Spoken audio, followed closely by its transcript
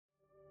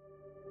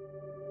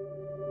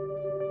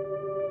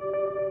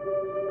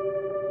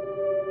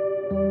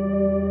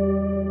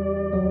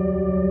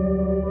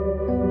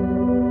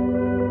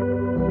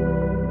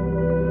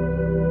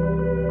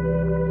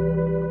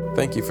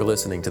Thank you for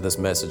listening to this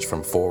message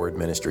from Forward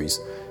Ministries.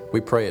 We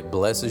pray it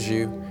blesses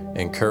you,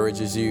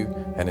 encourages you,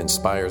 and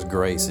inspires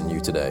grace in you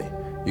today.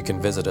 You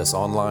can visit us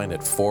online at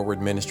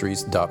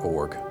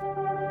forwardministries.org.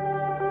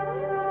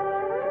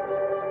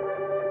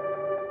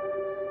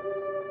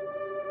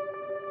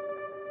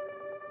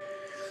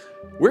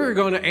 We're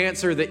going to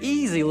answer the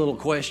easy little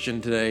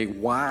question today.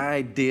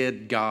 Why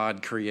did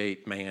God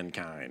create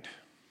mankind?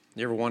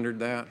 You ever wondered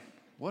that?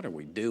 What are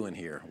we doing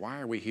here? Why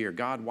are we here?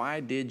 God,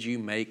 why did you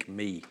make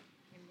me?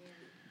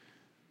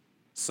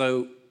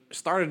 So,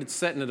 started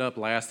setting it up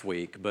last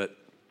week, but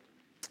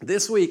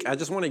this week I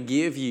just want to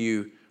give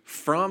you,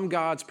 from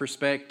God's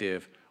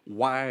perspective,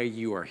 why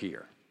you are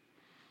here.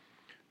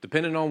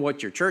 Depending on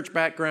what your church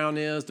background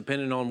is,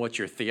 depending on what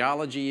your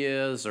theology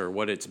is, or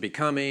what it's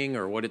becoming,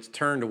 or what it's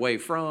turned away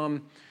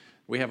from,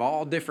 we have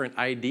all different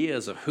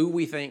ideas of who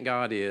we think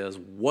God is,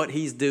 what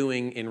He's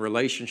doing in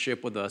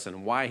relationship with us,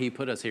 and why He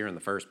put us here in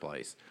the first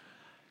place.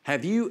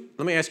 Let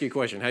me ask you a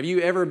question. Have you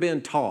ever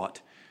been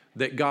taught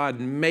that God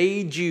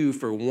made you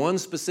for one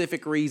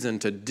specific reason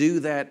to do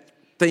that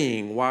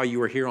thing while you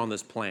were here on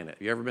this planet?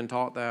 You ever been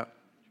taught that?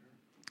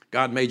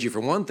 God made you for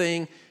one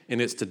thing,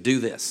 and it's to do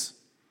this.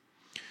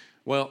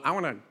 Well, I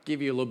want to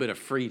give you a little bit of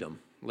freedom,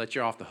 let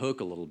you off the hook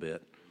a little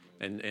bit,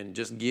 and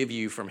just give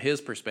you from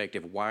His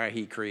perspective why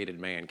He created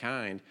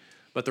mankind.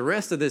 But the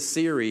rest of this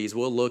series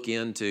will look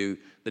into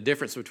the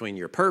difference between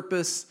your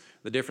purpose,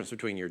 the difference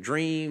between your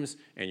dreams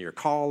and your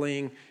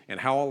calling, and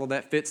how all of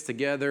that fits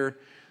together,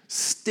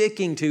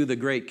 sticking to the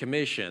Great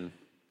Commission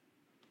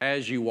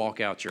as you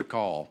walk out your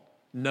call,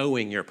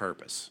 knowing your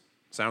purpose.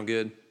 Sound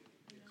good?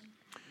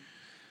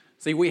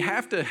 See, we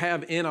have to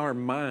have in our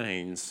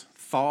minds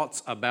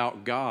thoughts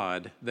about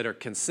God that are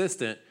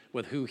consistent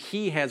with who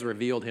He has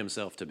revealed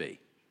Himself to be.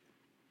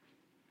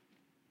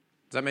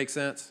 Does that make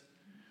sense?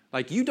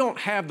 Like, you don't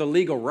have the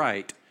legal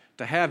right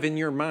to have in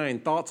your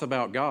mind thoughts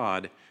about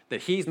God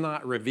that He's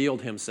not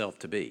revealed Himself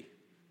to be.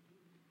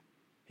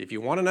 If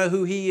you want to know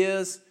who He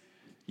is,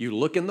 you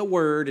look in the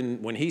Word,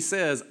 and when He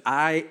says,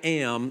 I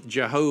am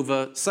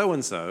Jehovah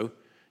so-and-so,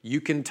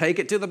 you can take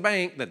it to the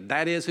bank that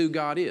that is who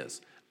God is.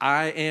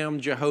 I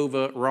am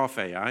Jehovah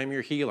Rapha. I am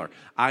your healer.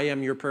 I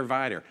am your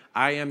provider.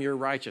 I am your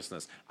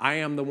righteousness. I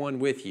am the one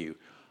with you.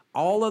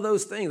 All of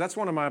those things, that's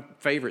one of my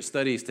favorite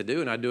studies to do,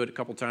 and I do it a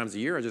couple times a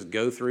year. I just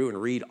go through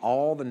and read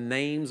all the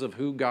names of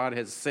who God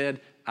has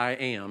said, I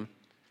am,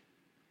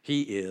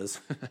 He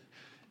is,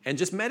 and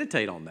just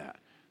meditate on that.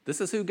 This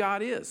is who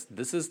God is.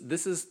 This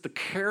is the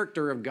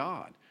character of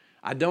God.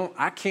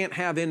 I can't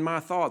have in my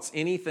thoughts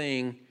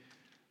anything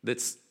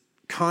that's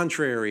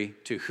contrary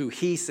to who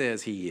He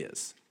says He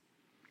is.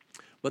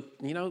 But,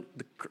 the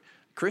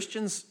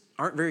Christians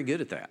aren't very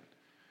good at that.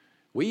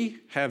 We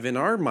have in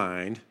our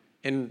mind,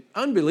 and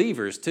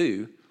unbelievers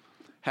too,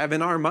 have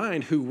in our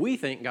mind who we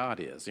think God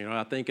is.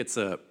 I think it's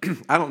I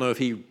don't know if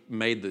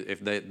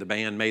the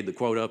band made the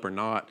quote up or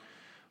not,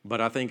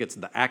 but I think it's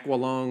the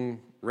Aqualung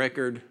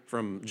record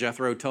from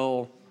Jethro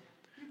Tull.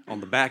 On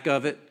the back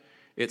of it,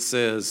 it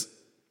says,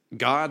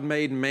 God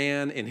made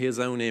man in His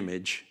own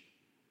image,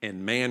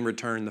 and man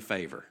returned the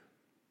favor.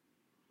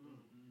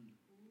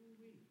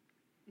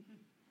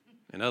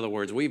 In other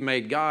words, we've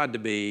made God to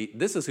be,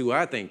 this is who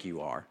I think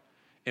you are.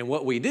 And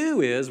what we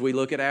do is we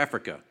look at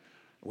Africa.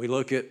 We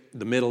look at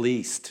the Middle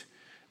East.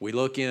 We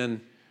look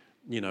in,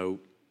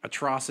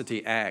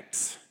 atrocity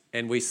acts.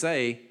 And we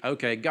say,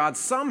 okay, God,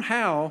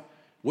 somehow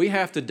we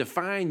have to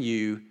define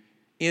you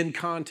in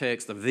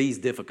context of these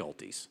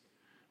difficulties.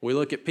 We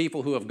look at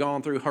people who have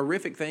gone through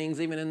horrific things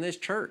even in this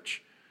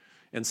church.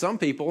 And some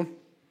people,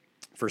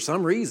 for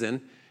some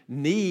reason,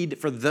 need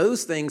for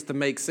those things to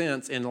make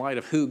sense in light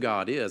of who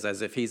God is,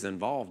 as if He's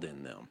involved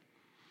in them.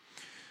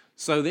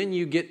 So then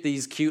you get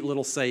these cute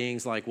little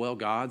sayings like, well,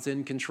 God's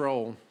in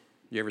control.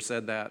 You ever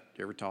said that?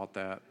 You ever taught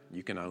that?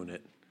 You can own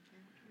it.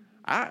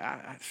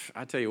 I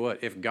tell you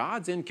what, if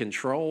God's in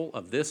control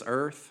of this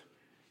earth,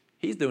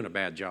 He's doing a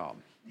bad job.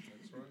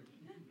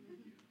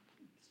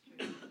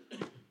 That's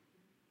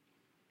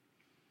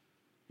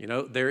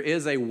right. There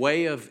is a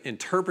way of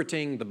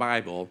interpreting the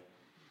Bible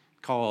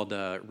called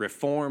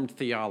Reformed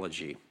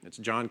theology. It's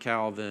John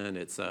Calvin.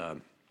 It's I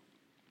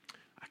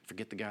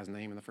forget the guy's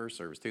name in the first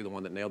service too, the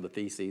one that nailed the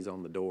theses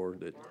on the door.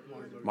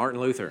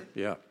 Martin Luther,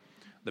 yeah,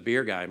 the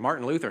beer guy.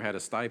 Martin Luther had a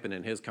stipend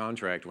in his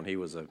contract when he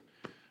was a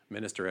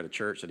minister at a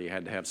church that he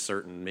had to have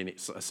so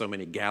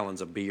many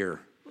gallons of beer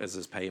as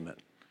his payment.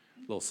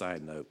 Little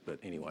side note, but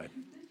anyway.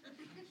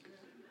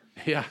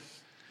 Yeah,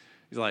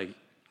 he's like,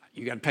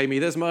 you got to pay me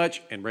this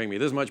much and bring me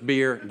this much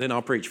beer, and then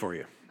I'll preach for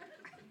you.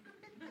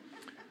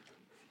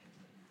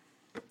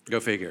 Go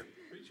figure.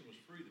 Preaching was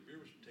free. The beer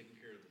was taking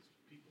care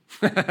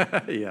of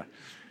the people. Yeah.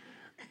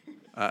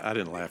 I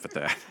didn't laugh at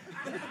that.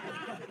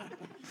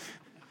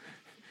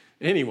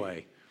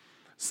 Anyway,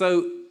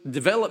 so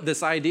developed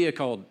this idea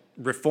called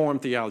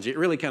Reformed theology. It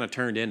really kind of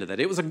turned into that.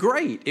 It was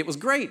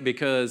great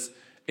because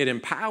it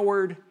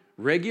empowered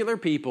regular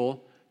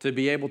people to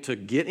be able to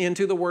get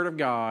into the Word of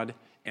God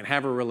and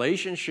have a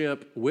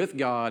relationship with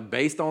God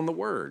based on the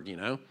Word,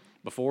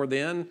 Before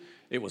then,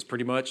 it was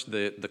pretty much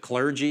the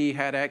clergy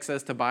had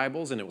access to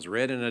Bibles, and it was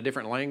read in a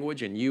different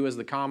language, and you as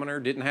the commoner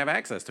didn't have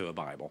access to a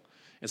Bible.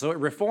 And so it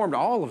reformed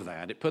all of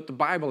that. It put the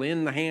Bible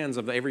in the hands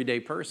of the everyday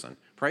person.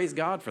 Praise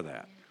God for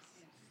that.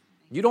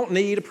 You don't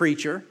need a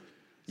preacher.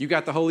 You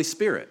got the Holy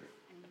Spirit.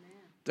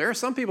 There are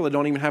some people that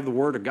don't even have the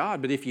Word of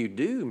God, but if you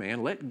do,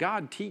 man, let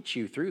God teach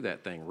you through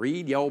that thing.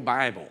 Read your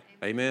Bible.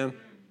 Amen.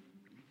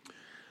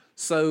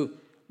 So,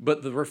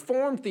 but the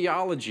Reformed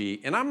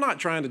theology, and I'm not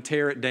trying to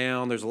tear it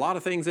down. There's a lot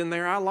of things in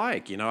there I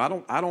like. You know,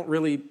 I don't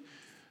really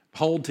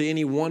hold to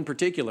any one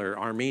particular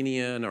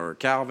Arminian or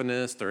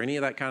Calvinist or any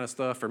of that kind of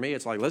stuff. For me,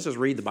 it's like, let's just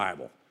read the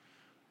Bible.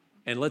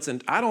 And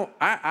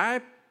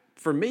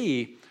for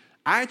me,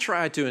 I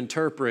try to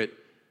interpret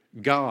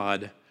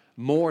God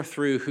more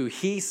through who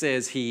he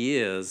says he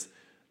is,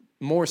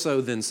 more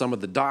so than some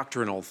of the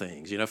doctrinal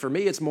things. You know, for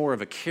me, it's more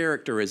of a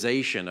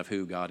characterization of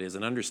who God is,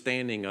 an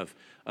understanding of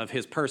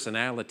his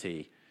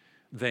personality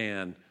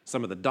than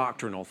some of the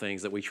doctrinal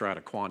things that we try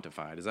to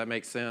quantify. Does that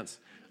make sense?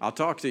 I'm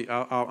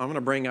going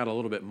to bring out a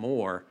little bit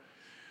more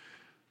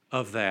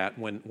of that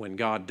when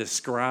God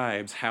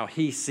describes how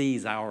he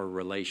sees our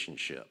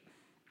relationship.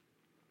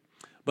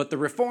 But the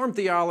Reformed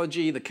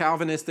theology, the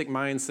Calvinistic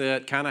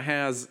mindset, kind of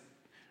has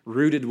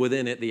rooted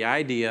within it the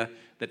idea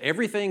that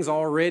everything's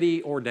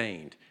already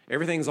ordained,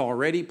 everything's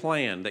already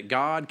planned, that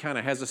God kind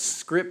of has a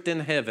script in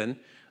heaven,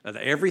 that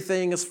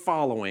everything is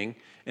following,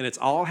 and it's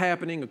all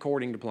happening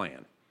according to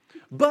plan.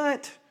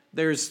 But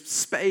there's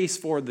space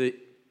for the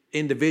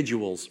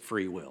individual's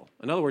free will.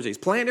 In other words, he's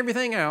planned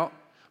everything out,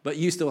 but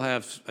you still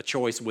have a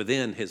choice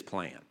within his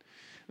plan.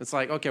 It's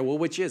like, okay, well,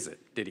 which is it?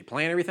 Did he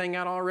plan everything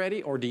out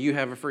already, or do you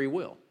have a free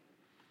will?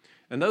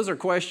 And those are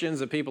questions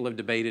that people have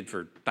debated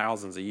for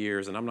thousands of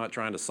years, and I'm not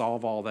trying to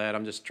solve all that.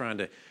 I'm just trying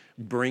to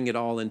bring it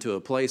all into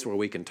a place where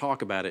we can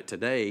talk about it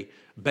today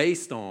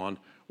based on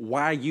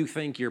why you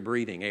think you're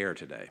breathing air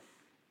today.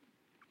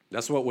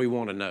 That's what we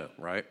want to know,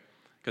 right?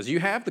 Because you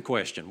have the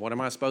question, what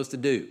am I supposed to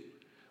do?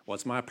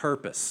 What's my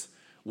purpose?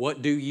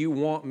 What do you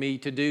want me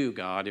to do,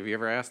 God? Have you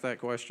ever asked that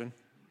question?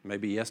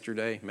 Maybe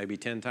yesterday, maybe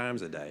 10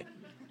 times a day.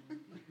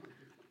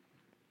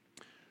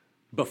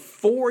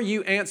 Before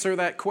you answer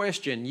that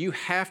question, you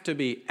have to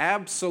be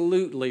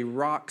absolutely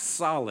rock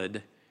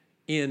solid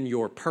in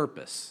your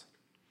purpose.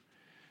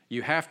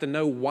 You have to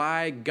know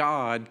why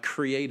God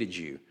created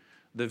you.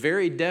 The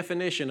very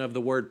definition of the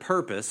word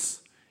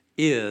purpose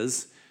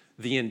is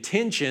the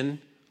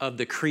intention of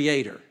the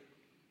Creator.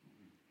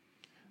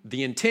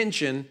 The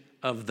intention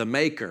of the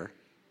Maker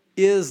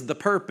is the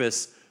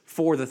purpose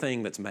for the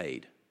thing that's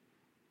made.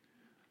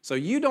 So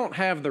you don't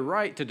have the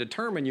right to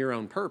determine your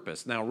own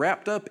purpose. Now,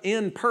 wrapped up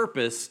in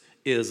purpose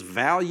is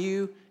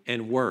value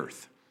and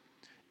worth.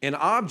 An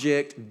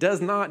object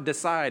does not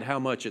decide how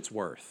much it's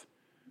worth.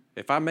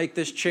 If I make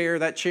this chair,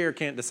 that chair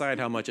can't decide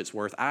how much it's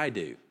worth. I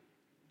do.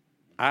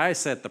 I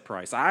set the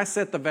price. I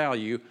set the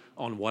value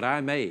on what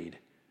I made.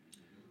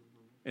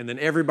 And then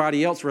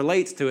everybody else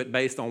relates to it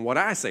based on what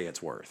I say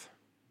it's worth.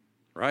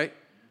 Right?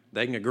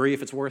 They can agree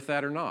if it's worth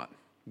that or not.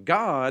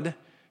 God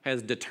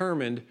has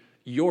determined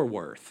your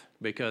worth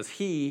because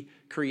he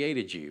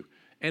created you.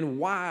 And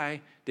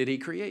why did he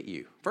create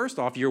you? First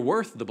off, you're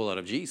worth the blood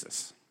of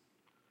Jesus.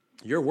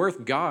 You're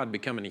worth God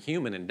becoming a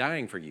human and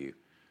dying for you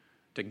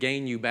to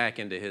gain you back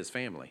into his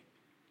family.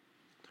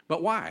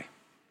 But why?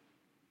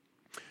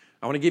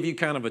 I want to give you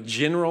kind of a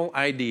general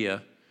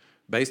idea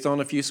based on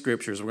a few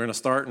scriptures. We're going to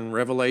start in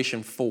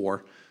Revelation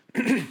 4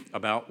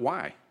 about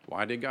why.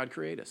 Why did God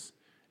create us?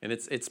 And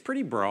it's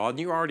pretty broad.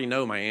 You already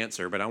know my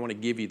answer, but I want to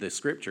give you the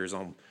scriptures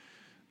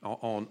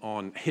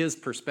on his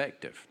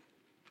perspective.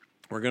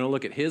 We're going to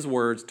look at his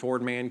words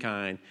toward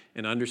mankind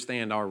and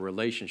understand our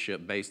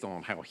relationship based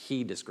on how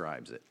he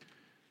describes it.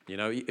 You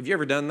know, have you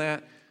ever done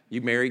that?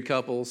 You married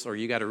couples, or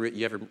you have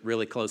a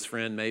really close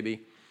friend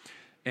maybe,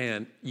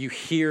 and you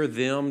hear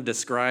them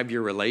describe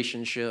your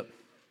relationship.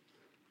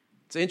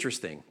 It's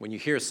interesting when you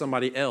hear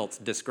somebody else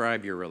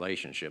describe your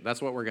relationship.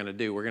 That's what we're going to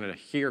do. We're going to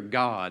hear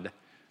God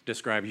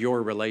describe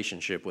your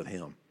relationship with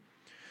him.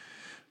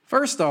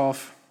 First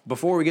off,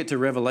 before we get to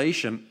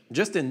Revelation,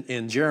 just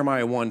in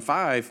Jeremiah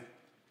 1:5,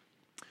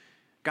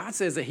 God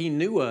says that he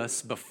knew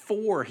us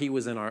before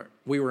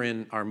we were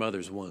in our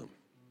mother's womb.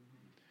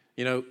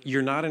 You know,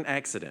 you're not an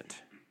accident.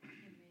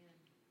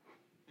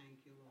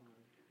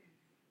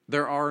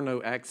 There are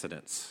no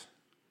accidents.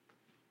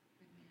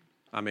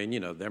 I mean, you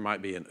know, there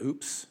might be an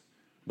oops,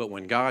 but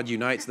when God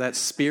unites that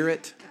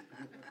spirit,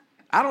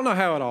 I don't know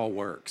how it all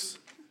works,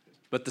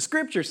 but the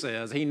scripture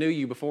says he knew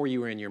you before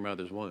you were in your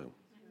mother's womb.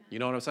 You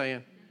know what I'm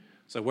saying?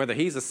 So whether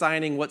he's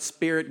assigning what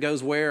spirit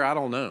goes where, I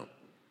don't know.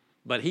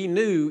 But he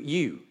knew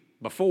you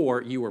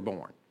before you were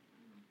born.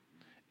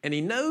 And he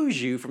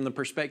knows you from the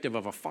perspective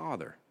of a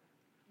father,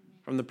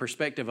 from the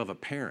perspective of a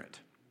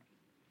parent.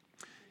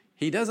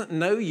 He doesn't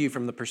know you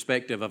from the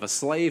perspective of a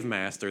slave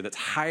master that's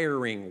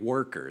hiring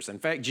workers. In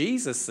fact,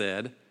 Jesus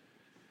said,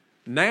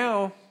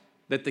 now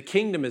that the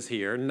kingdom is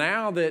here,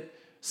 now that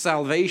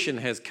salvation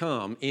has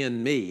come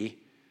in me,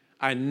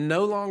 I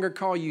no longer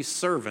call you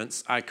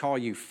servants, I call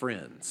you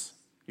friends.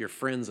 You're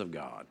friends of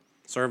God.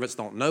 Servants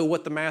don't know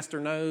what the master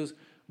knows,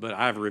 but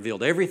I've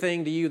revealed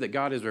everything to you that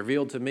God has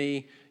revealed to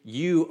me.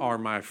 You are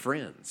my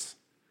friends.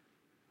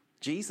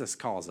 Jesus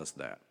calls us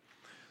that.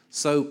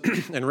 So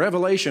in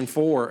Revelation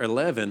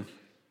 4:11,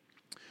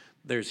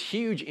 there's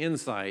huge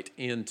insight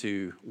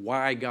into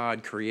why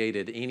God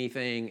created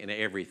anything and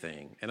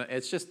everything. And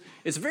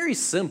it's very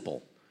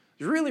simple.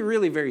 It's really,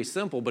 really very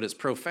simple, but it's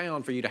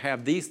profound for you to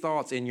have these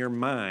thoughts in your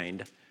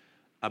mind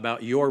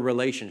about your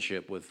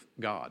relationship with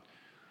God.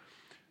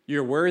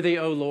 You're worthy,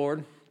 O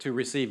Lord, to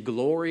receive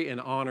glory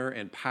and honor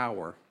and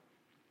power,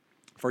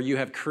 for you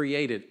have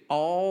created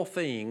all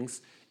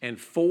things, and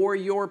for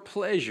your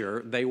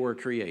pleasure they were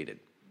created.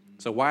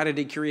 So why did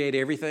he create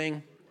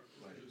everything?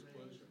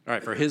 All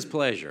right, for his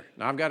pleasure.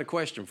 Now I've got a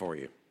question for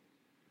you.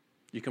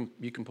 You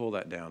can pull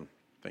that down.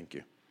 Thank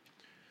you.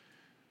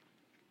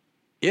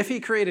 If he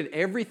created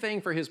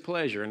everything for his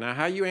pleasure, now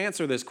how you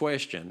answer this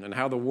question and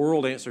how the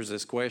world answers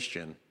this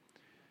question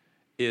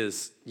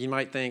is, you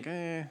might think,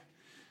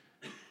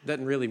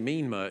 doesn't really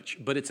mean much,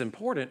 but it's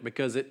important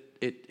because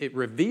it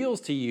reveals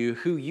to you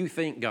who you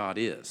think God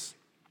is.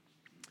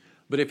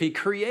 But if he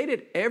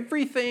created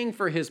everything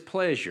for his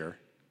pleasure,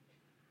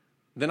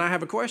 then I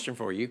have a question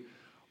for you.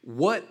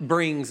 What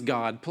brings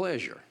God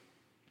pleasure?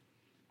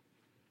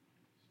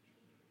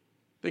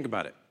 Think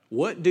about it.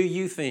 What do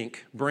you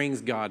think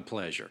brings God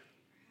pleasure?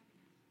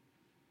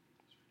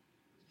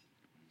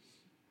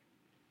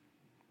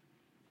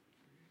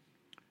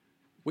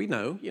 We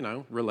know,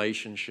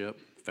 relationship,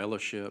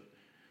 fellowship.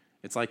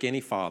 It's like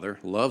any father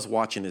loves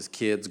watching his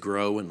kids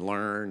grow and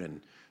learn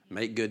and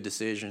make good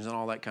decisions and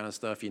all that kind of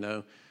stuff,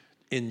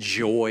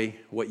 Enjoy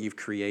what you've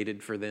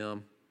created for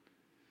them.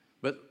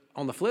 But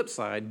on the flip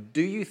side,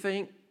 do you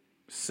think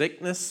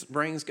sickness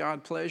brings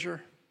God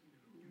pleasure?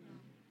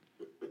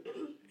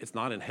 It's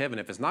not in heaven.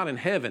 If it's not in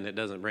heaven, it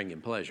doesn't bring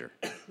him pleasure.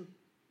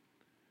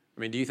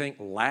 Do you think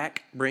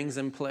lack brings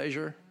him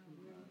pleasure?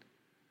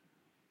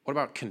 What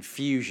about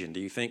confusion? Do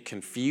you think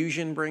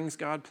confusion brings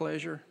God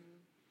pleasure?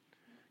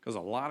 Because a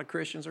lot of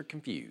Christians are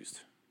confused,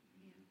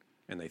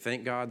 and they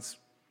think God's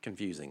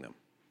confusing them.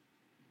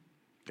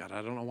 God,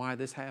 I don't know why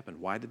this happened.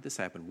 Why did this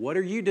happen? What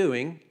are you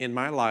doing in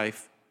my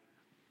life?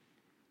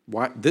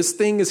 Why this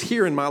thing is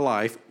here in my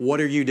life? What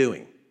are you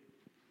doing?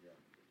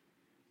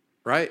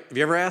 Right? Have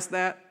you ever asked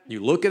that? You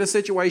look at a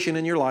situation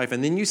in your life,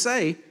 and then you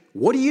say,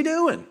 what are you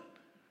doing?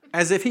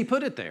 As if he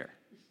put it there.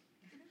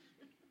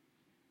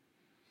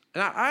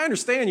 And I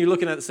understand you're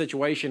looking at the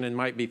situation and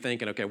might be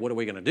thinking, okay, what are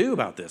we going to do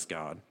about this,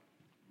 God?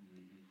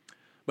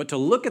 But to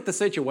look at the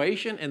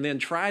situation and then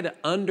try to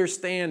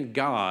understand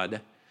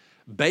God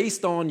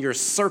based on your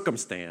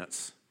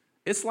circumstance,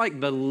 it's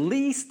like the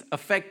least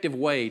effective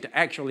way to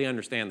actually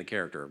understand the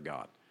character of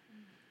God.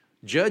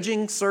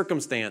 Judging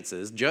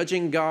circumstances,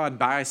 judging God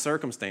by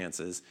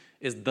circumstances,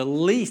 is the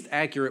least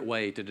accurate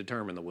way to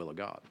determine the will of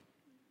God.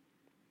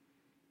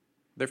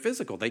 They're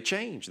physical. They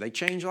change. They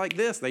change like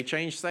this. They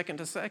change second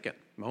to second,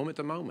 moment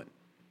to moment.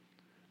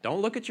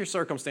 Don't look at your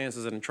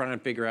circumstances and try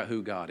and figure out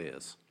who God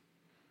is.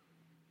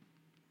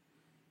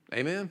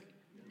 Amen?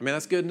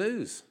 That's good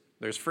news.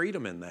 There's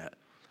freedom in that.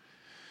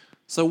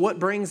 So what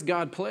brings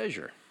God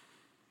pleasure?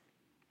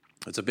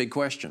 It's a big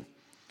question.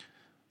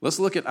 Let's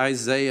look at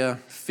Isaiah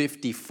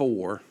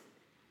 54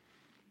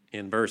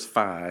 in verse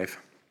 5.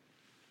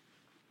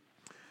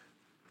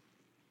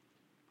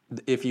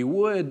 If you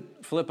would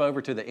flip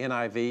over to the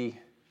NIV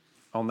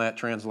on that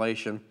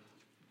translation,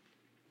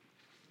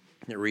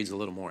 it reads a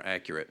little more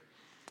accurate.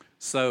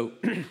 So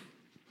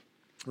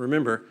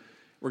remember,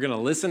 we're going to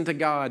listen to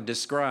God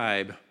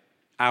describe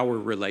our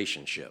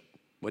relationship.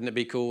 Wouldn't it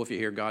be cool if you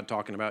hear God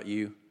talking about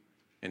you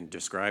and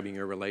describing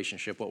your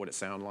relationship? What would it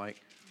sound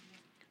like?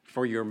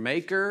 For your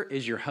maker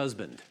is your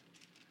husband.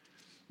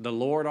 The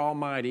Lord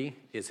Almighty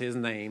is his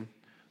name.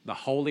 The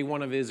Holy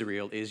One of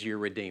Israel is your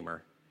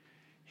Redeemer.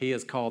 He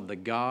is called the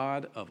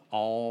God of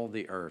all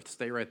the earth.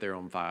 Stay right there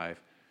on 5.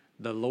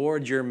 The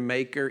Lord your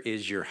maker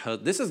is your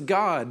husband. This is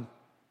God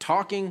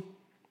talking,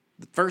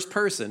 the first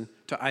person,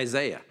 to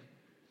Isaiah.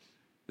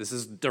 This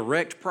is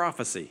direct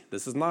prophecy.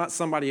 This is not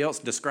somebody else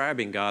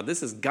describing God.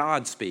 This is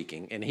God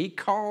speaking. And he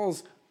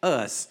calls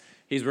us,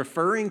 he's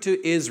referring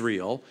to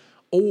Israel,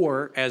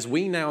 or as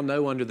we now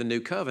know under the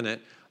new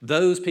covenant,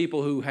 those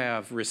people who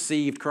have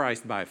received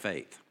Christ by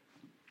faith.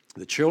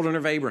 The children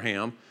of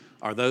Abraham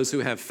are those who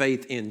have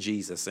faith in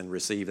Jesus and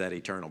receive that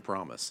eternal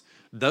promise.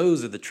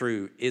 Those are the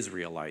true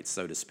Israelites,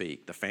 so to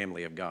speak, the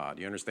family of God.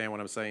 You understand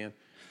what I'm saying?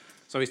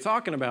 So he's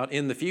talking about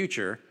in the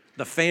future,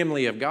 the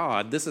family of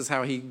God. This is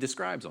how he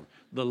describes them.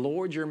 The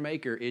Lord your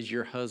maker is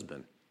your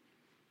husband.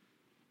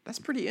 That's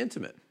pretty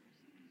intimate.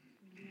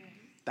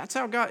 That's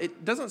how God,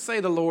 it doesn't say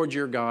the Lord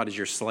your God is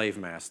your slave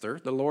master.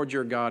 The Lord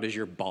your God is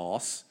your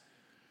boss.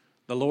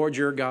 The Lord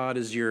your God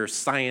is your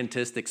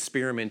scientist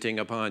experimenting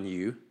upon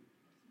you.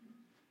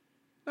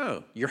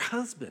 No, your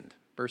husband,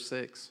 verse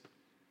 6.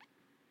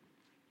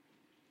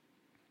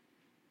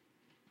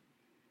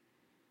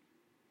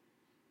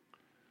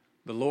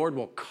 The Lord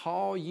will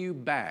call you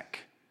back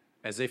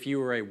as if you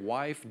were a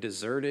wife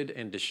deserted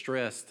and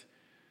distressed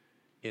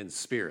in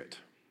spirit.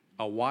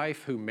 a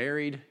wife who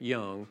married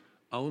young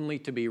only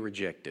to be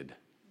rejected.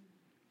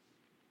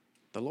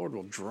 The Lord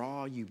will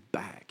draw you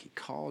back. He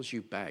calls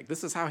you back.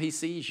 This is how he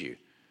sees you.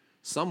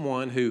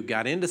 Someone who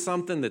got into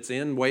something that's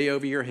in way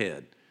over your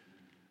head.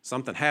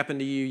 Something happened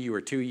to you, you were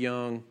too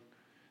young,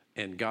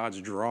 and God's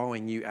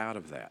drawing you out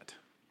of that.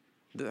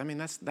 I mean,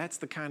 that's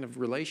the kind of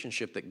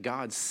relationship that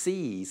God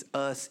sees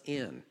us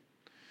in.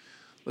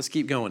 Let's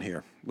keep going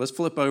here. Let's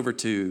flip over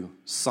to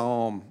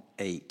Psalm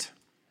 8.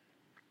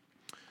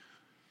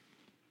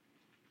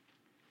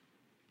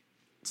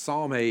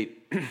 Psalm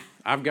 8,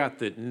 I've got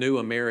the New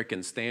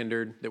American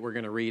Standard that we're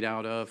going to read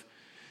out of.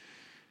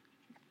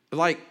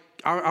 Like,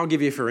 I'll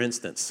give you, for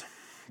instance,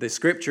 the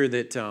scripture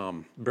that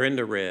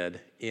Brenda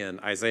read in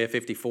Isaiah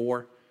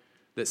 54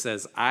 that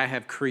says, I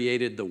have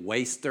created the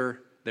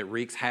waster that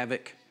wreaks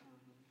havoc.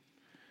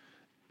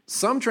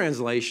 Some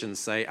translations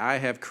say, I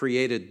have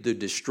created the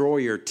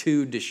destroyer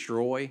to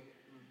destroy.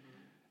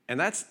 And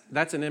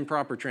that's an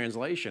improper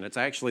translation. It's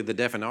actually the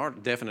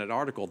definite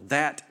article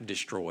that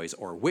destroys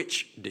or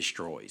which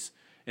destroys.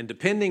 And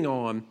depending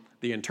on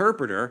the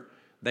interpreter,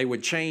 they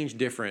would change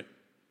different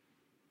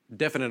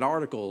definite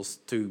articles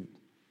to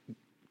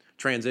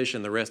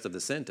transition the rest of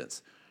the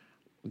sentence.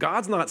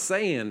 God's not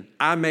saying,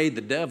 I made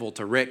the devil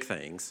to wreck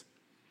things.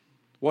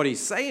 What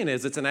he's saying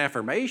is it's an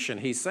affirmation.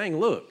 He's saying,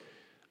 look,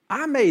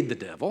 I made the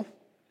devil.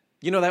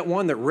 You know that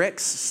one that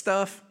wrecks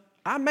stuff?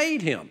 I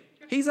made him.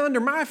 He's under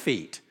my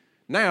feet.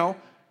 Now,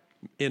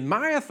 in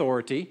my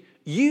authority,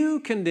 you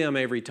condemn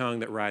every tongue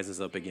that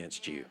rises up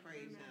against you.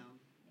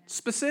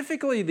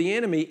 Specifically, the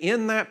enemy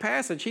in that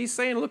passage, he's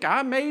saying, look,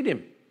 I made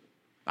him.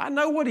 I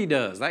know what he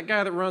does. That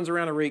guy that runs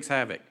around and wreaks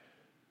havoc.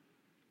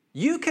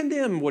 You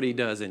condemn what he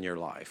does in your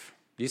life.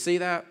 Do you see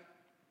that?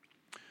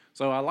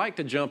 So I like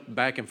to jump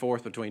back and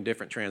forth between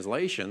different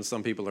translations.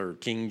 Some people are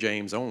King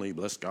James only.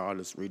 Bless God,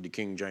 let's read the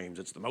King James.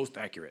 It's the most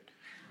accurate.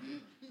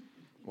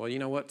 Well, you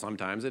know what?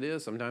 Sometimes it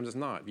is, sometimes it's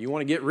not. If you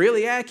want to get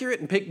really accurate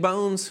and pick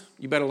bones,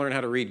 you better learn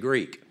how to read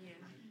Greek. Yeah,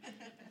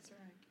 that's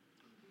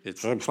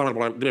right.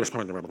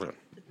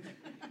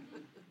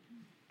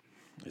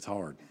 It's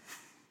hard.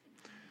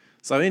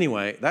 So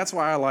anyway, that's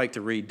why I like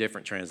to read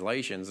different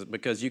translations,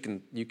 because you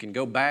can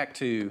go back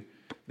to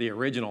the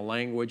original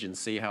language and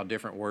see how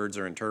different words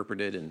are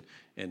interpreted,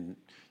 and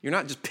you're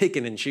not just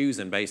picking and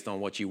choosing based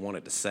on what you want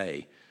it to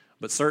say,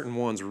 but certain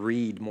ones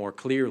read more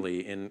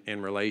clearly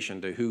in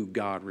relation to who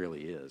God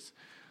really is.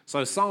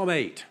 So Psalm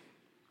 8,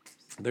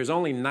 there's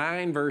only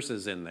 9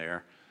 verses in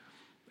there.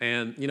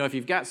 And, you know, if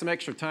you've got some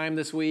extra time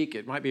this week,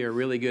 it might be a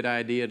really good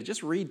idea to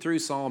just read through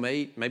Psalm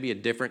 8, maybe a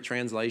different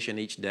translation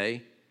each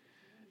day,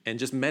 and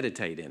just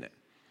meditate in it.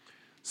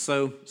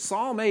 So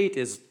Psalm 8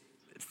 is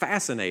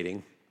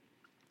fascinating.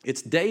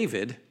 It's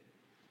David.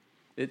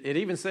 It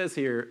even says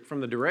here, for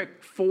the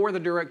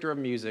director of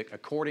music,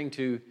 according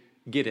to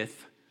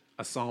Gittith,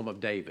 a psalm of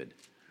David.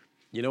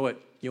 You want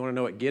to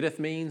know what Gittith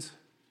means?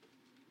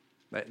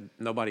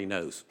 Nobody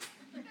knows.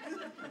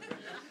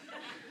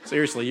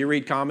 Seriously, you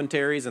read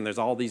commentaries and there's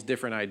all these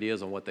different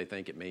ideas on what they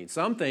think it means.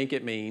 Some think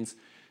it means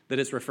that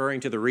it's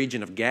referring to the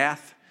region of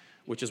Gath,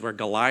 which is where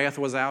Goliath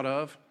was out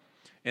of.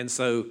 And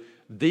so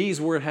these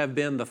would have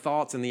been the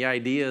thoughts and the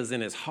ideas in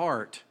his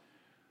heart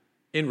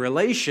in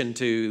relation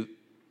to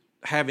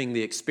having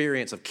the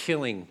experience of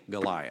killing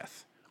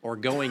Goliath or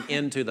going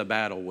into the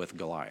battle with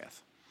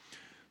Goliath.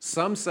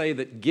 Some say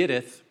that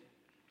Gittith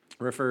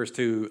refers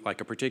to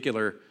like a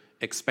particular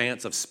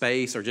expanse of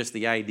space or just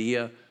the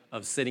idea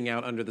of sitting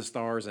out under the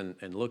stars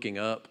and looking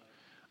up.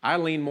 I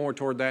lean more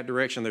toward that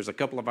direction. There's a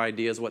couple of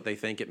ideas what they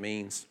think it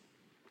means.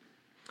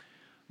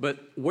 But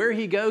where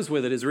he goes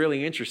with it is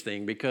really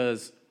interesting,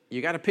 because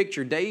you got to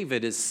picture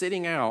David is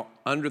sitting out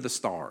under the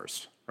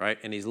stars, right?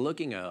 And he's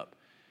looking up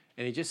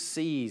and he just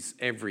sees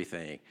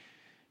everything.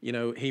 You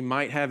know, he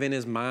might have in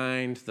his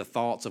mind the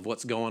thoughts of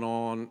what's going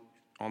on,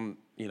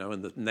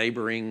 in the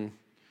neighboring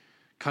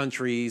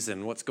countries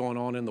and what's going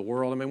on in the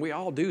world. I mean, we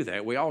all do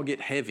that. We all get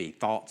heavy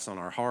thoughts on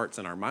our hearts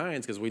and our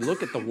minds because we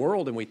look at the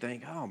world and we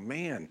think, oh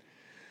man,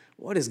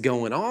 what is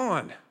going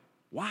on?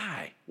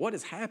 Why? What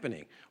is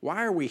happening?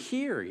 Why are we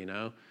here,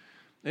 And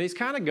he's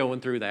kind of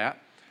going through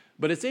that.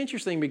 But it's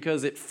interesting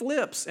because it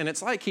flips and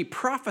it's like he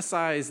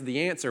prophesies the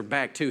answer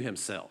back to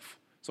himself.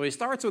 So he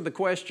starts with the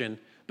question,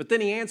 but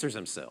then he answers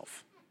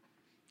himself.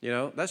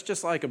 That's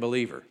just like a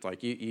believer. It's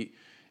like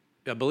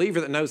a believer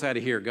that knows how to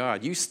hear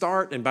God. You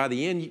start, and by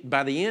the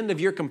end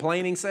of your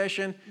complaining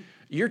session,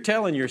 you're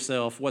telling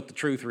yourself what the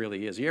truth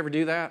really is. You ever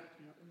do that?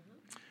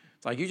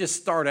 It's like you just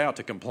start out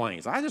to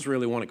complain. So I just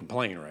really want to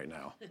complain right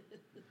now.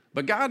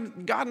 But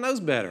God knows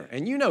better,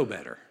 and you know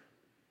better.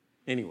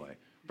 Anyway,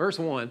 verse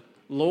 1,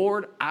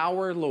 Lord,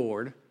 our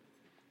Lord,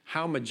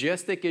 how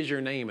majestic is your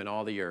name in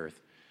all the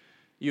earth.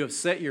 You have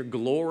set your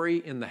glory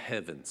in the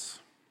heavens.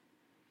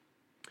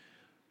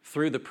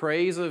 Through the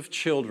praise of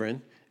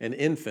children and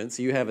infants,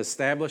 you have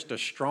established a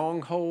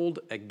stronghold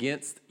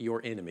against your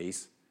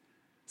enemies.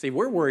 See,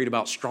 we're worried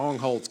about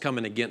strongholds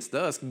coming against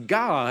us.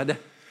 God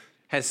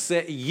has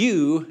set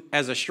you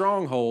as a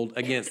stronghold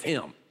against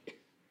him.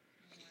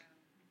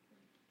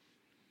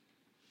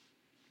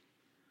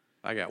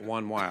 I got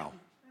one wow.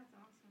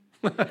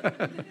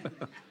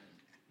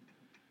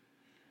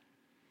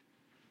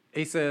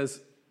 He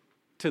says,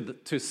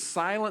 to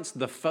silence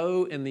the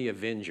foe and the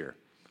avenger.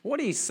 What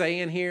he's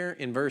saying here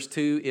in verse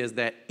 2 is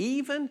that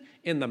even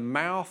in the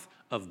mouth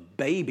of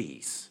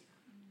babies,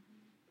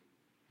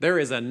 there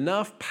is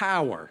enough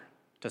power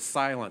to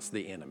silence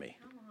the enemy.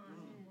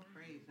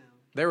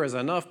 There is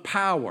enough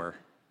power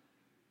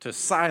to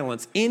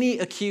silence any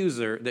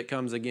accuser that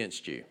comes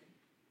against you.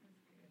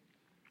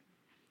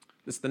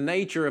 It's the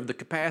nature of the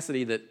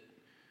capacity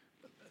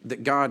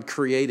that God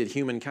created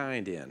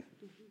humankind in.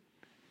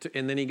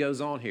 And then he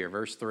goes on here,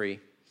 verse 3.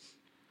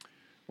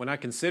 When I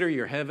consider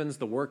your heavens,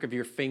 the work of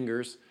your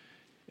fingers,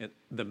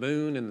 the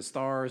moon and the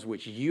stars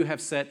which you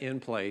have set in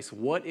place,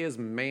 what is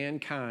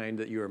mankind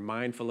that you are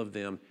mindful of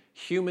them,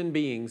 human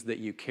beings that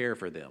you care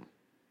for them?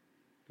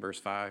 Verse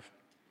 5.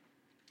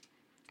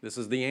 This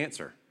is the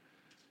answer.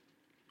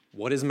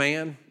 What is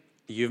man?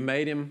 You've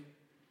made them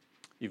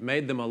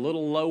a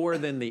little lower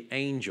than the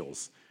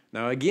angels.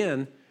 Now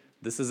again,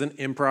 this is an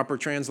improper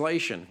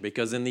translation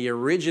because in the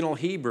original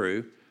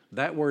Hebrew,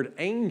 that word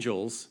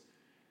angels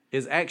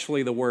is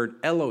actually the word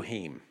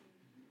Elohim,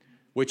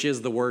 which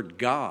is the word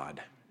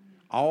God.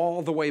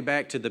 All the way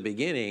back to the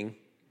beginning,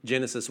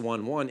 Genesis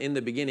 1:1, in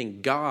the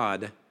beginning,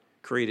 God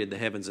created the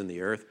heavens and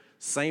the earth.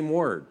 Same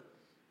word.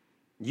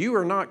 You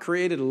are not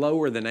created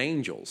lower than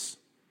angels.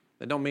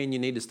 That don't mean you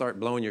need to start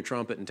blowing your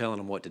trumpet and telling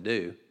them what to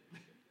do.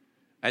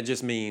 That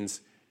just means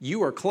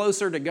you are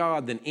closer to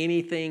God than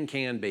anything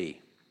can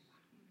be.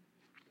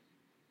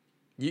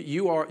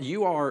 You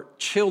are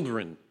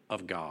children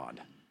of God.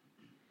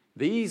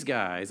 These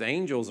guys,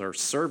 angels, are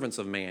servants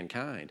of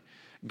mankind.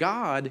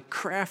 God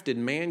crafted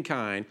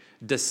mankind,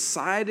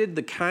 decided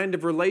the kind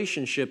of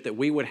relationship that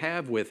we would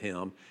have with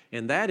him,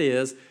 and that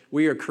is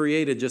we are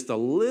created just a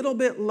little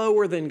bit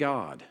lower than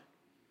God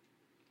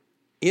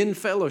in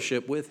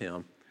fellowship with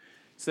him.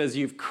 It says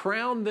you've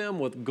crowned them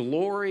with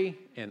glory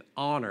and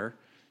honor.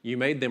 You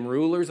made them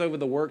rulers over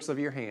the works of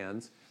your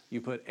hands.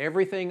 You put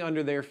everything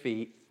under their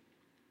feet,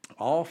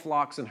 all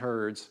flocks and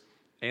herds,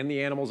 and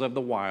the animals of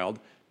the wild.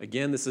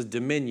 Again, this is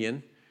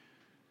dominion.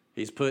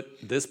 He's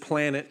put this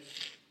planet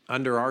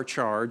under our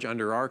charge,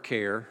 under our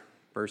care.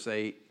 Verse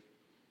 8.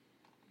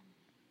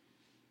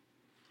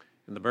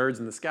 And the birds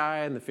in the sky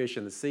and the fish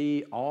in the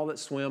sea, all that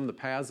swim the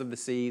paths of the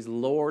seas,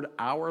 Lord,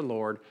 our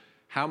Lord,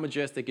 how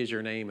majestic is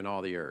your name in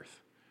all the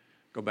earth.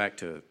 Go back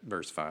to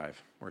verse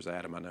 5. Where's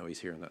Adam? I know he's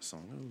hearing that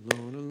song.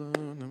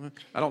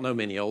 I don't know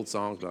many old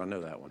songs, but I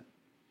know that one.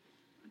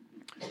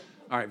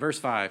 All right, verse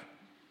 5.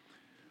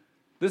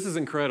 This is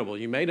incredible.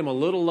 You made them a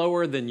little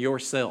lower than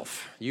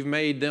yourself. You've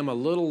made them a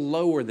little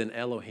lower than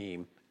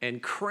Elohim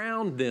and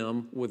crowned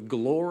them with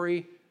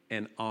glory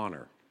and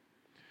honor.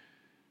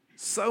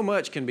 So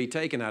much can be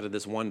taken out of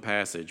this one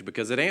passage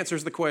because it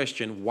answers the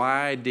question,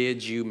 why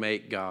did you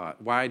make God?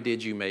 Why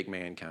did you make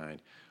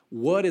mankind?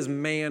 What is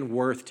man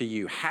worth to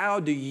you? How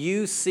do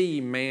you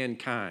see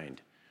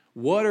mankind?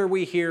 What are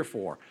we here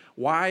for?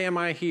 Why am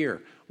I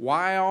here?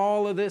 Why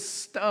all of this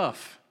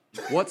stuff?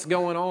 What's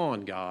going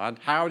on, God?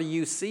 How do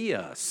you see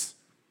us?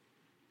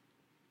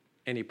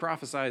 And he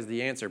prophesies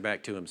the answer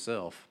back to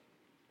himself.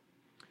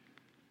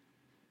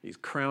 He's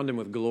crowned him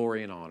with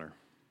glory and honor,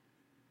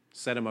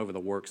 set him over the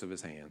works of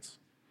his hands.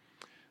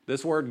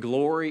 This word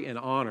glory and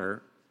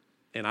honor,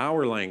 in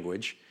our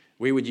language,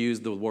 we would use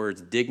the words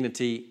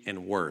dignity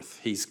and worth.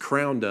 He's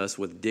crowned us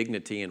with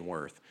dignity and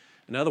worth.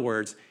 In other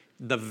words,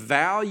 the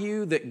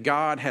value that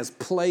God has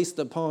placed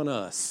upon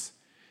us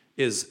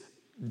is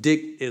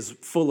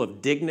full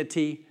of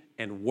dignity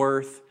and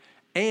worth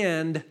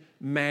and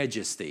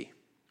majesty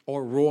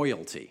or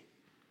royalty.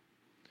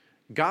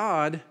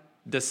 God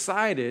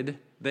decided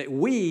that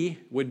we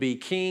would be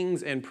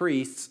kings and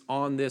priests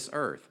on this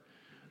earth.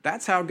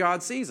 That's how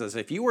God sees us.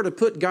 If you were to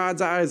put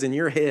God's eyes in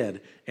your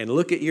head and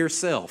look at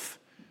yourself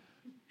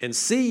and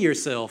see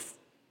yourself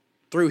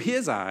through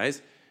his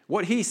eyes,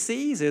 what he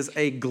sees is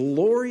a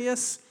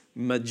glorious,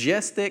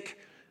 majestic,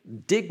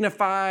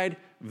 dignified,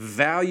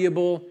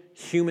 valuable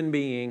human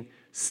being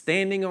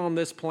standing on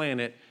this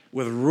planet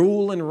with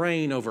rule and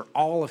reign over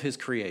all of his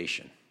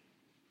creation.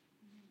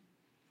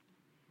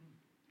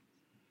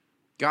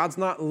 God's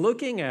not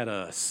looking at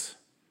us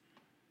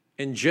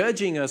and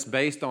judging us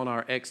based on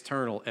our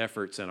external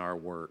efforts and our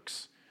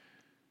works.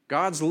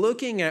 God's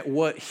looking at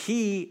what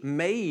he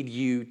made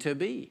you to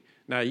be.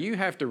 Now, you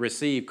have to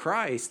receive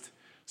Christ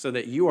so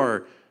that you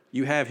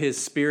have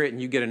his spirit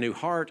and you get a new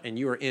heart and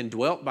you are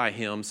indwelt by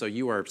him, so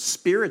you are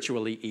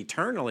spiritually,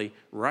 eternally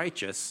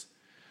righteous.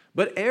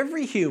 But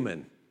every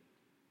human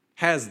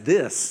has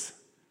this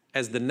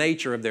as the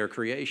nature of their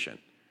creation.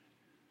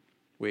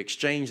 We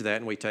exchange that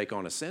and we take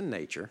on a sin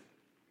nature.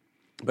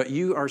 But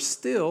you are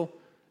still,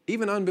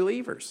 even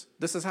unbelievers,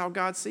 this is how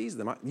God sees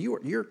them.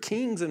 You're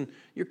kings and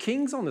you're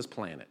kings on this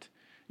planet.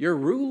 You're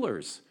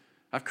rulers.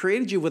 I've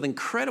created you with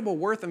incredible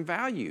worth and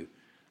value.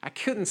 I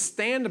couldn't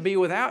stand to be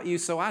without you,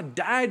 so I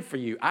died for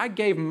you. I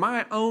gave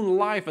my own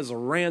life as a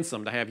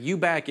ransom to have you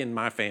back in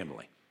my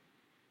family.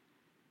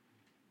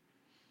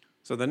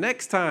 So the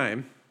next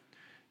time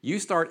you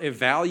start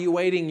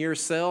evaluating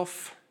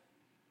yourself,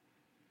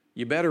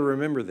 you better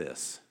remember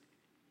this.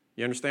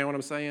 You understand what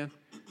I'm saying?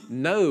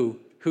 Know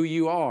who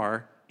you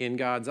are in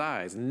God's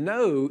eyes.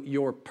 Know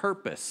your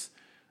purpose.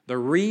 The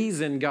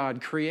reason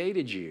God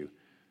created you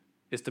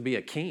is to be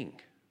a king.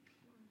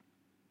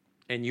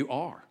 And you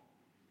are.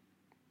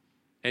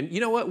 And you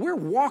know what? We're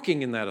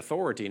walking in that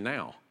authority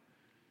now.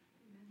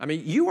 I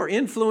mean, you are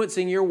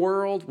influencing your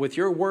world with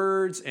your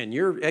words and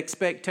your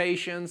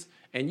expectations,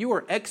 and you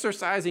are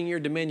exercising your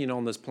dominion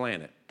on this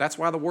planet. That's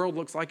why the world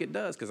looks like it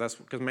does, because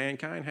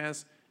mankind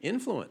has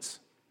influence.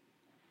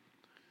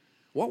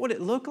 What would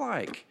it look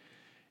like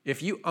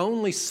if you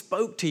only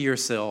spoke to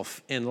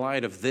yourself in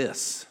light of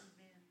this?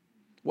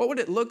 What would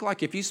it look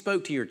like if you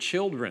spoke to your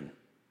children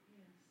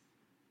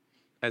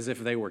as if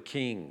they were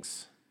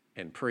kings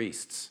and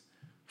priests,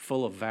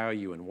 full of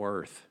value and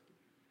worth?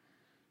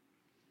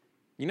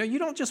 You know, you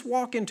don't just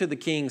walk into the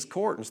king's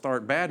court and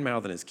start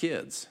bad-mouthing his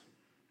kids.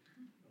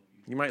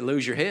 You might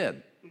lose your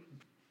head.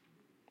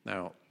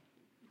 Now,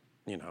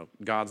 you know,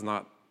 God's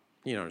not,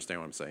 you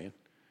understand what I'm saying?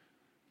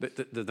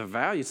 The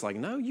value, it's like,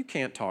 no, you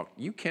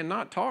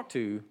cannot talk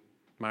to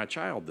my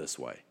child this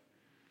way.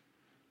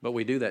 But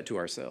we do that to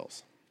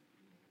ourselves.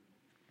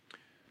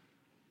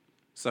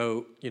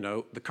 So, you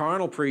know, the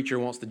carnal preacher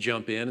wants to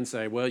jump in and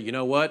say, well, you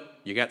know what?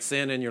 You got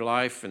sin in your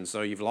life, and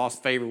so you've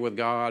lost favor with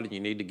God, and you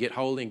need to get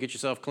holy and get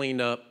yourself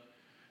cleaned up.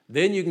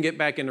 Then you can get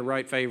back into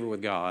right favor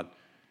with God.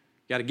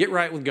 You got to get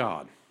right with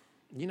God.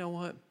 You know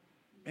what?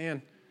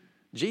 Man,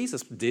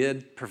 Jesus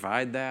did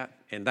provide that,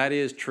 and that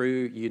is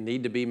true. You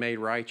need to be made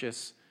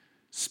righteous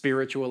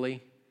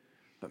spiritually.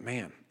 But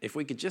man, if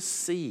we could just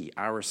see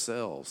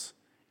ourselves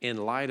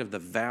in light of the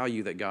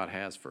value that God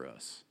has for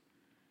us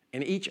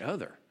and each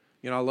other.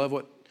 You know, I love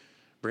what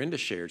Brenda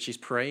shared. She's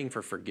praying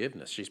for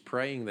forgiveness. She's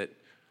praying that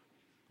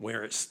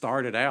where it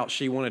started out,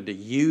 she wanted to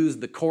use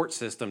the court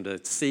system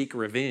to seek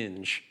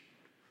revenge.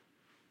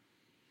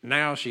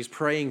 Now she's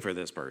praying for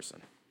this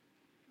person.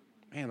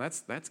 Man,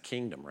 that's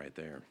kingdom right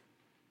there.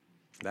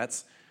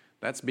 That's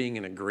being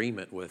in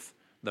agreement with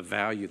the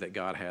value that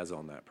God has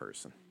on that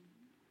person.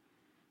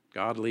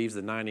 God leaves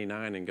the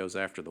 99 and goes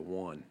after the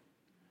one.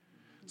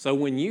 So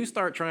when you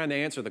start trying to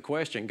answer the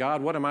question,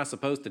 God, what am I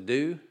supposed to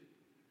do?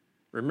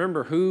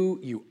 Remember who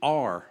you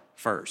are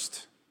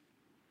first.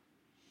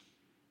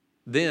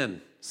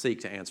 Then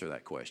seek to answer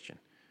that question.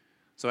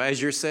 So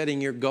as you're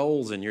setting your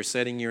goals and you're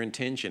setting your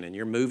intention and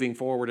you're moving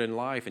forward in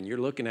life and you're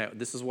looking at,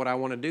 this is what I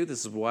want to do, this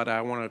is what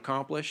I want to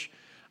accomplish.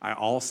 I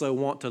also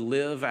want to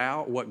live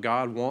out what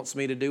God wants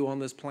me to do on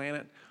this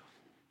planet.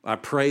 I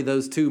pray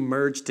those two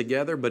merge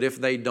together, but if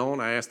they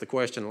don't, I asked the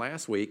question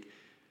last week,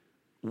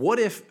 what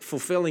if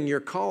fulfilling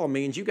your call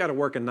means you got to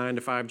work a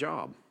 9-to-5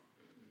 job?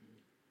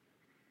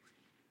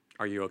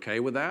 Are you okay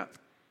with that?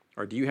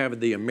 Or do you have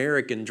the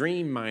American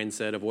dream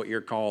mindset of what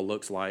your call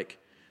looks like,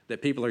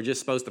 that people are just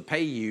supposed to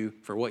pay you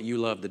for what you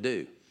love to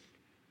do?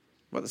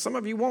 Well, some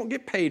of you won't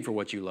get paid for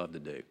what you love to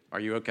do. Are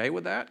you okay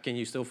with that? Can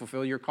you still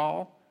fulfill your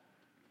call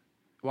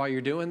while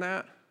you're doing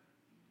that?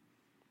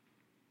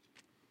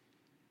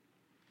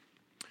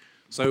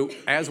 So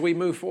as we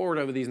move forward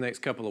over these next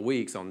couple of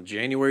weeks, on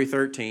January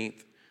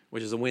 13th,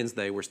 which is a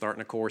Wednesday, we're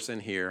starting a course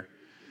in here.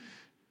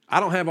 I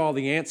don't have all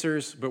the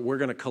answers, but we're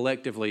going to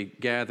collectively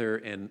gather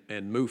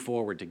and move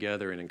forward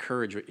together and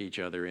encourage each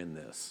other in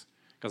this.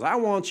 Because I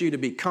want you to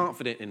be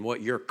confident in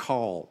what your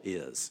call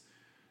is.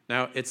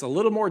 Now, it's a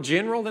little more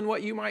general than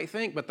what you might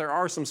think, but there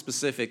are some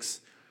specifics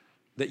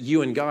that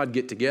you and God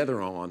get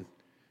together on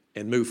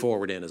and move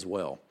forward in as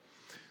well.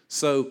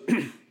 So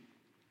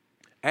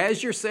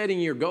as you're setting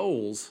your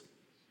goals,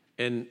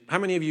 and how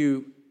many of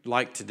you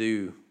like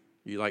to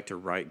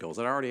write goals?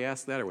 Did I already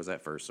ask that, or was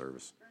that first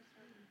service?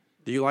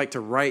 Do you like to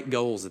write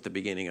goals at the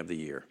beginning of the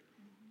year?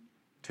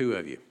 2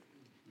 of you.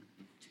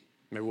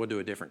 Maybe we'll do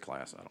a different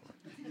class. I don't know.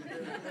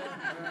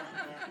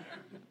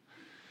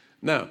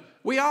 No,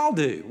 we all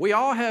do. We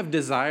all have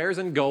desires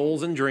and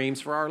goals and dreams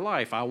for our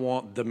life. I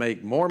want to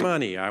make more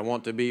money. I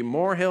want to be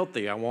more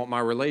healthy. I want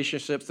my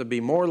relationships to be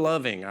more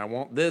loving. I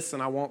want this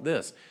and I want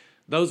this.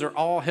 Those are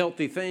all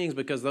healthy things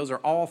because those are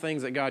all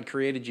things that God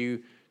created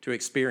you to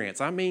experience.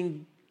 I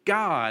mean,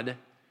 God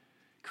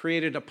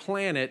created a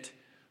planet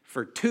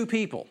for 2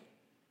 people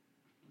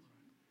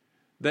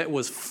that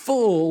was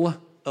full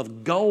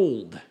of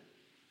gold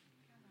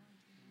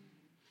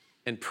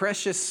and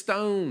precious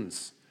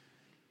stones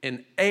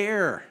and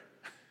air.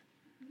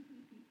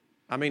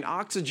 I mean,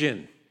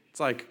 oxygen. It's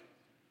like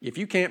if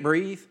you can't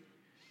breathe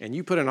and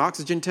you put an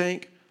oxygen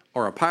tank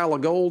or a pile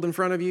of gold in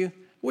front of you,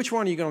 which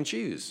one are you going to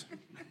choose?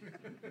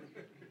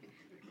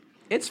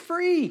 It's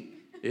free.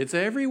 It's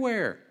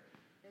everywhere.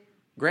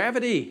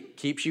 Gravity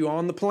keeps you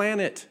on the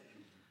planet.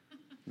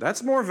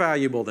 That's more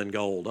valuable than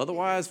gold.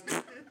 Otherwise,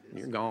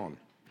 you're gone.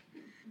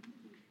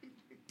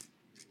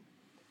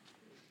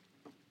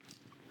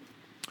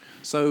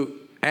 So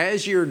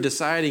as you're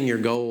deciding your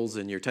goals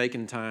and you're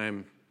taking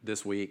time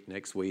this week,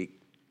 next week,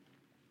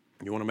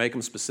 you want to make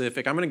them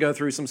specific. I'm going to go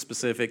through some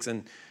specifics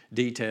and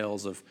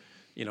details of,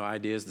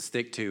 ideas to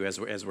stick to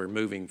as we're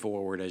moving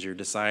forward, as you're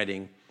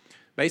deciding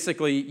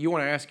Basically, you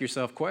want to ask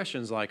yourself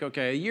questions like,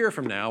 okay, a year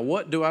from now,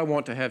 what do I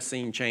want to have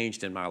seen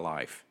changed in my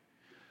life?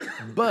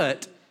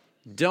 But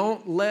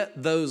don't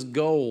let those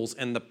goals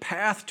and the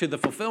path to the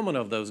fulfillment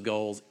of those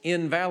goals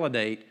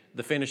invalidate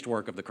the finished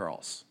work of the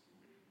cross,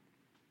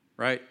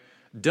 right?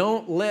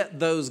 Don't let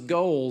those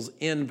goals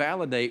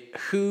invalidate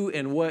who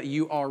and what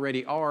you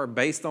already are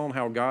based on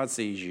how God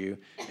sees you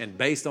and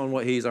based on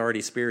what He's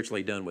already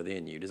spiritually done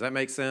within you. Does that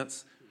make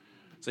sense?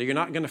 So you're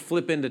not going to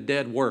flip into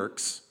dead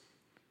works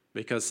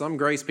because some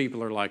grace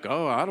people are like,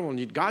 oh, I don't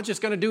need, God's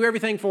just going to do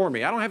everything for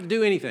me. I don't have to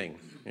do anything.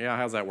 Yeah,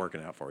 how's that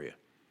working out for you?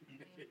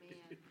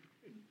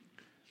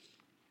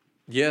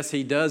 Yes,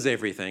 He does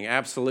everything.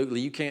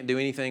 Absolutely. You can't do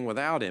anything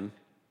without Him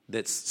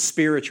that's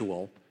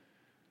spiritual.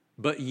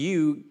 But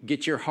you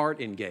get your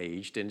heart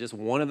engaged, and just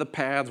one of the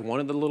paths,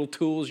 one of the little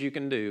tools you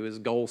can do is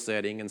goal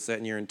setting and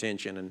setting your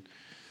intention.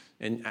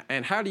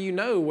 And how do you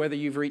know whether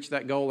you've reached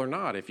that goal or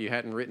not if you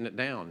hadn't written it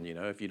down? You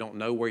know, if you don't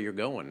know where you're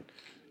going,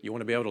 you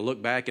want to be able to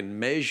look back and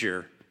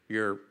measure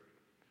your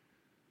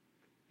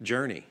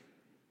journey,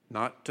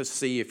 not to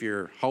see if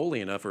you're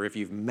holy enough or if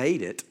you've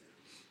made it,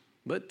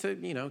 but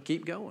to,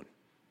 keep going.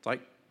 It's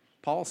like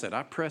Paul said,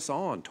 I press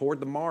on toward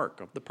the mark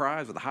of the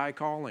prize of the high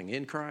calling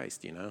in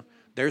Christ,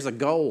 There's a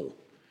goal.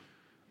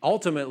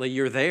 Ultimately,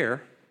 you're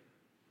there.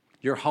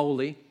 You're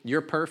holy.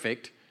 You're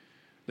perfect.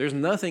 There's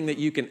nothing that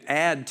you can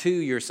add to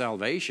your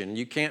salvation.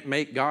 You can't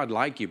make God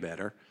like you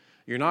better.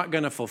 You're not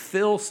going to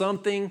fulfill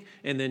something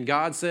and then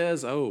God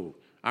says, oh,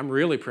 I'm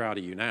really proud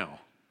of you now.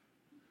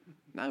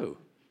 No.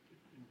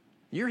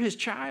 You're His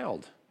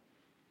child.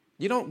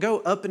 You don't go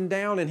up and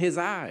down in His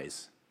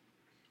eyes.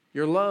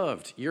 You're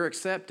loved. You're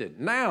accepted.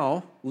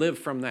 Now, live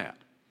from that.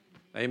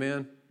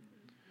 Amen.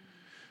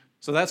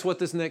 So that's what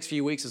this next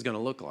few weeks is going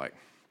to look like.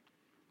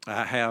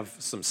 I have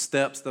some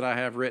steps that I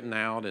have written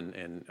out,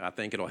 and I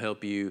think it'll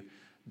help you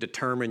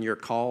determine your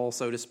call,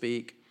 so to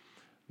speak.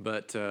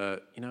 But,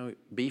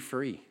 be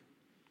free.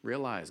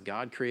 Realize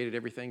God created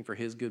everything for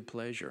His good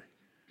pleasure,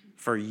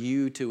 for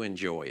you to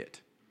enjoy it.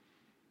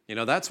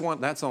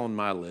 That's on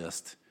my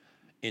list.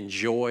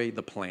 Enjoy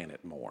the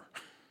planet more.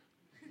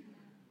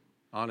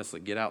 Honestly,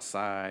 get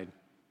outside,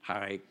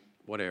 hike,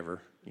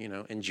 whatever.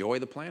 Enjoy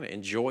the planet.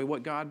 Enjoy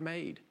what God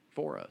made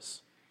for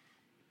us.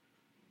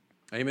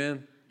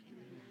 Amen.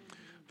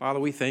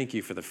 Father, we thank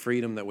You for the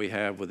freedom that we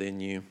have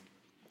within You.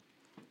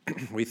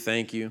 We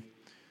thank You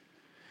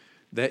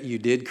that You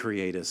did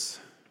create us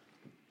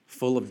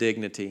full of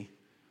dignity,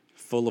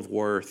 full of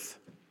worth.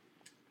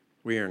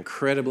 We are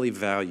incredibly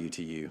valuable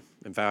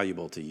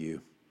to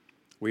You.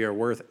 We are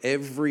worth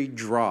every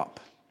drop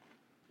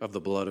of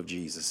the blood of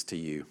Jesus to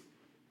You.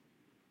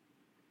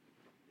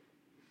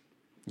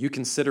 You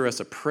consider us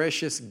a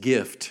precious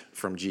gift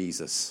from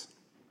Jesus.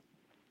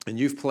 And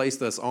You've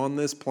placed us on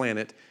this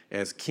planet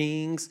as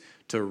kings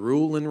to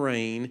rule and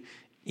reign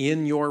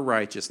in Your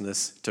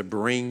righteousness to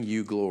bring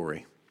You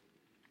glory.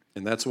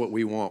 And that's what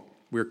we want.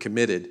 We're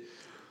committed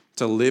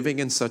to living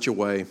in such a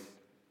way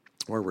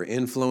where we're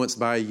influenced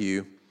by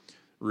You,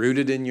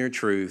 rooted in Your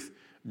truth,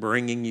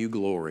 bringing You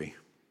glory.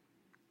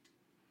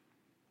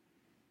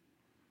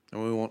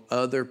 And we want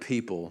other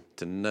people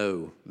to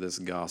know this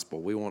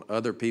gospel. We want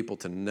other people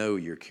to know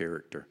Your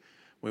character.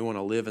 We want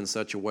to live in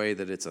such a way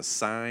that it's a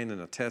sign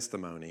and a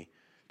testimony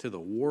to the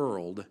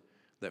world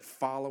that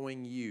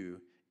following You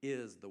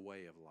is the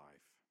way of life.